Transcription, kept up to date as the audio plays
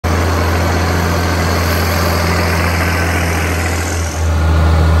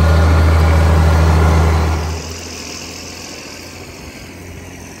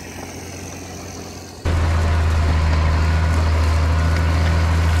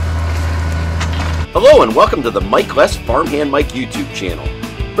Hello and welcome to the Mike Less Farmhand Mike YouTube channel,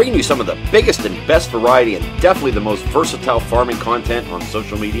 bringing you some of the biggest and best variety and definitely the most versatile farming content on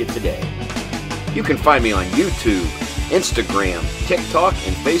social media today. You can find me on YouTube, Instagram, TikTok,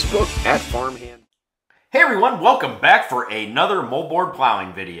 and Facebook at Farmhand. Hey everyone, welcome back for another moldboard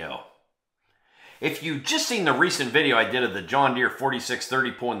plowing video. If you just seen the recent video I did of the John Deere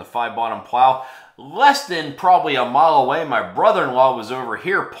 4630 pulling the 5-bottom plow, less than probably a mile away, my brother-in-law was over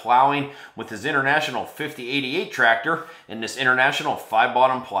here plowing with his International 5088 tractor and this International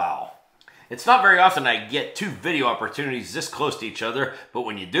 5-bottom plow. It's not very often I get two video opportunities this close to each other, but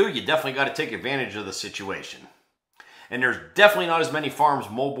when you do, you definitely got to take advantage of the situation. And there's definitely not as many farms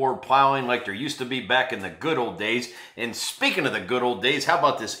moldboard plowing like there used to be back in the good old days. And speaking of the good old days, how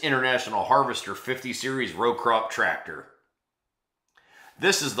about this International Harvester 50 Series row crop tractor?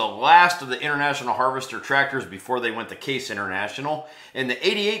 This is the last of the International Harvester tractors before they went to Case International. And the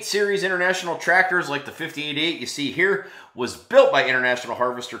 88 Series International tractors, like the 5088 you see here, was built by International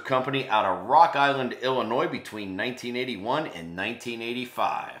Harvester Company out of Rock Island, Illinois between 1981 and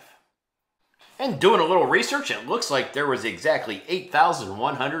 1985. And doing a little research, it looks like there was exactly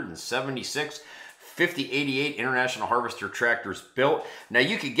 8,176 5088 International Harvester tractors built. Now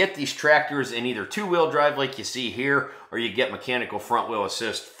you could get these tractors in either two-wheel drive like you see here, or you get mechanical front-wheel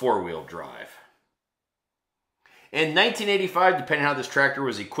assist four-wheel drive. In 1985, depending on how this tractor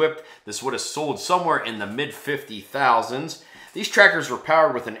was equipped, this would have sold somewhere in the mid-50,000s. These tractors were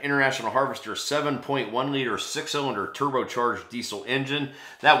powered with an International Harvester 7.1-liter 6-cylinder turbocharged diesel engine.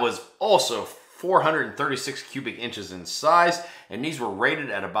 That was also 436 cubic inches in size, and these were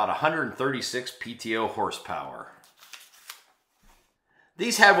rated at about 136 PTO horsepower.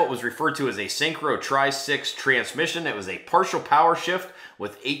 These had what was referred to as a Synchro Tri-6 transmission. It was a partial power shift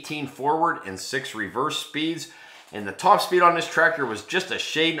with 18 forward and 6 reverse speeds, and the top speed on this tractor was just a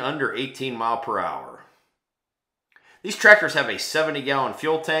shade under 18 miles per hour. These tractors have a 70-gallon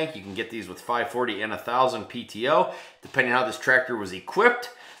fuel tank. You can get these with 540 and 1,000 PTO, depending on how this tractor was equipped.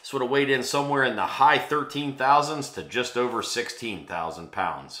 This would have weighed in somewhere in the high 13,000s to just over 16,000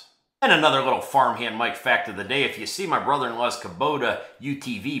 pounds. And another little Farmhand Mike fact of the day, if you see my brother-in-law's Kubota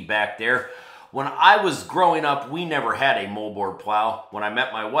UTV back there, when I was growing up, we never had a moldboard plow. When I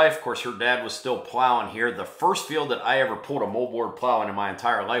met my wife, of course, her dad was still plowing here. The first field that I ever pulled a moldboard plow in my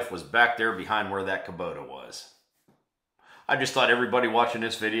entire life was back there behind where that Kubota was. I just thought everybody watching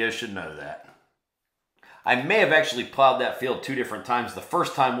this video should know that. I may have actually plowed that field 2 different times. The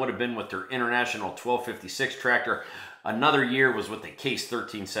first time would have been with their International 1256 tractor. Another year was with the Case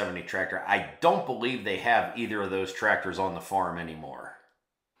 1370 tractor. I don't believe they have either of those tractors on the farm anymore.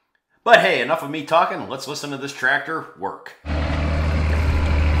 But hey, enough of me talking. Let's listen to this tractor work.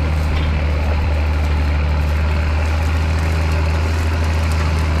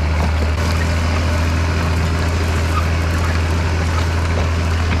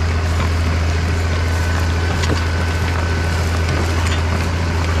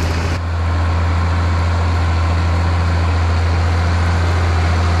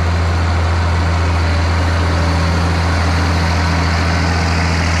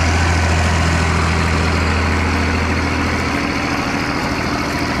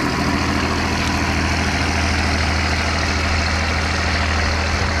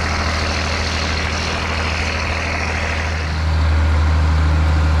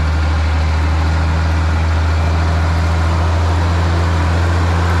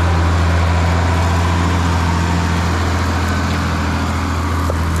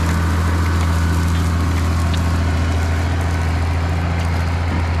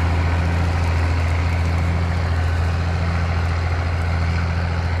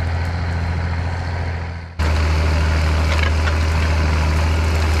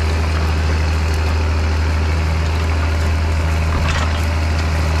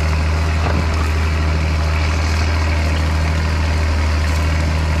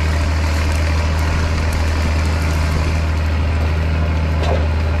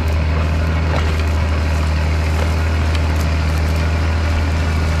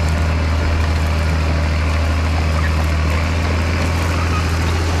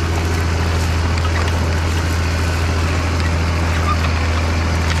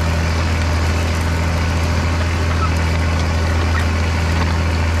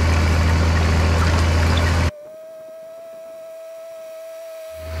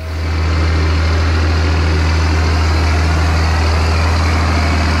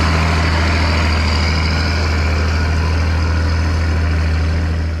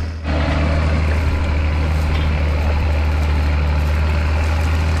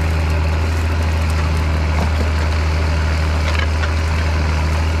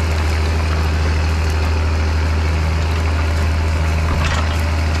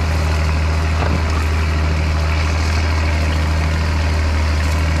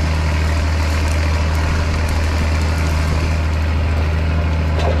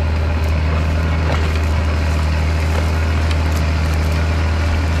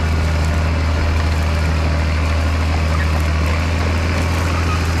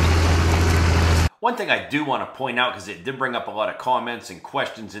 thing I do want to point out, because it did bring up a lot of comments and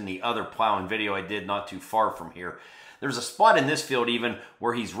questions in the other plowing video I did not too far from here. There's a spot in this field even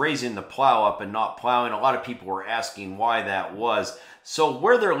where he's raising the plow up and not plowing. A lot of people were asking why that was. So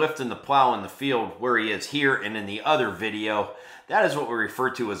where they're lifting the plow in the field, where he is here and in the other video, that is what we refer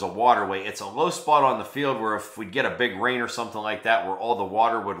to as a waterway. It's a low spot on the field where if we'd get a big rain or something like that, where all the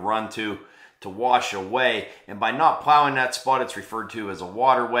water would run to wash away. And by not plowing that spot, it's referred to as a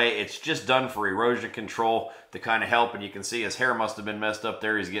waterway. It's just done for erosion control to kind of help. And you can see his hair must have been messed up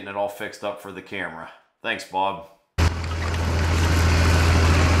there. He's getting it all fixed up for the camera. Thanks, Bob.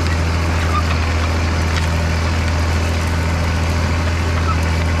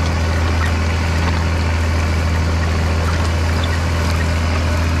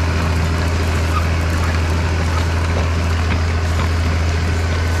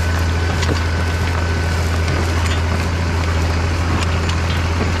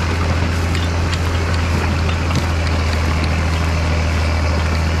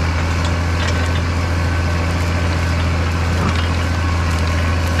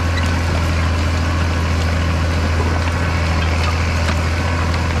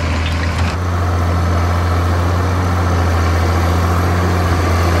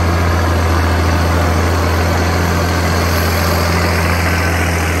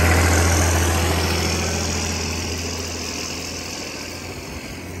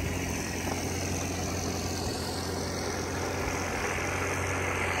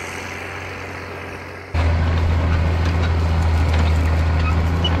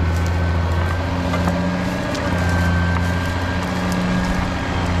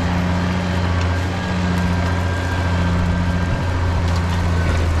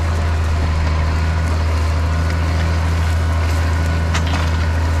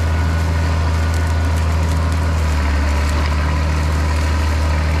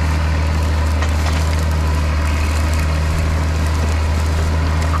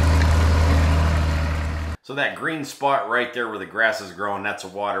 So that green spot right there where the grass is growing, that's a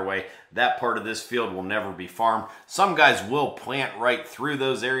waterway. That part of this field will never be farmed. Some guys will plant right through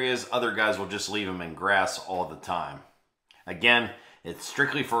those areas. Other guys will just leave them in grass all the time. Again, it's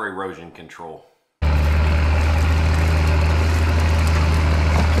strictly for erosion control.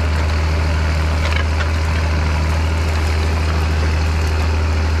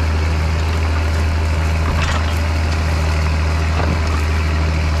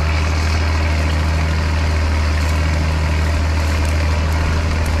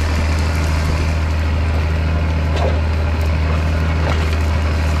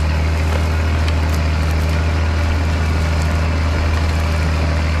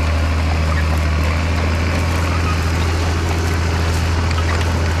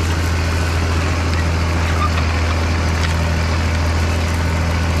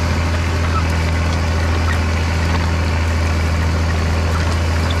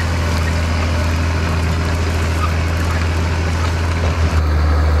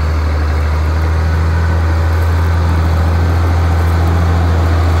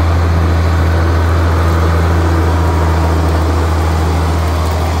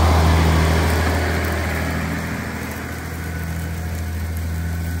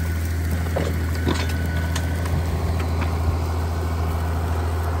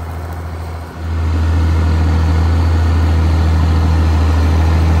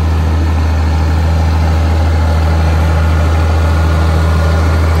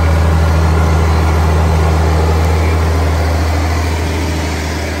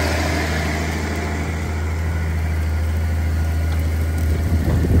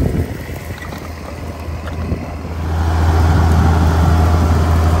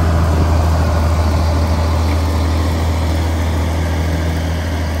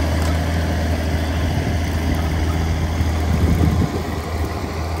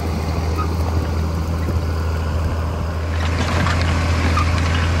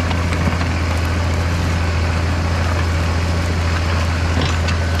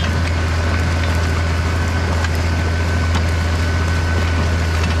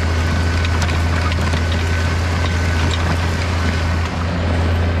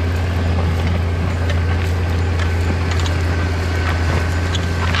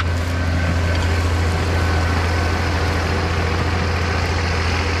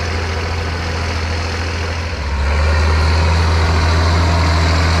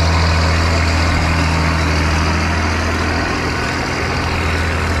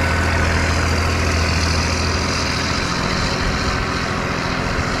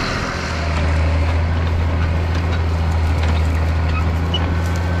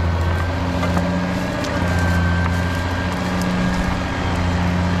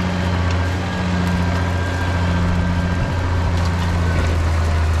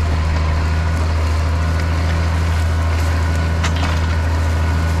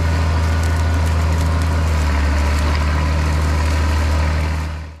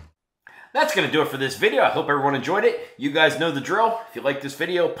 that's going to do it for this video. I hope everyone enjoyed it. You guys know the drill. If you like this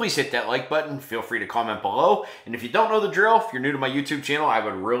video, please hit that like button. Feel free to comment below. And if you don't know the drill, if you're new to my YouTube channel, I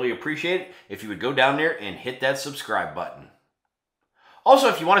would really appreciate it if you would go down there and hit that subscribe button. Also,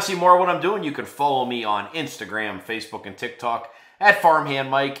 if you want to see more of what I'm doing, you can follow me on Instagram, Facebook, and TikTok at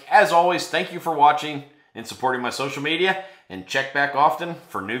Farmhand Mike. As always, thank you for watching and supporting my social media, and check back often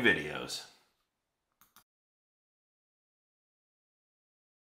for new videos.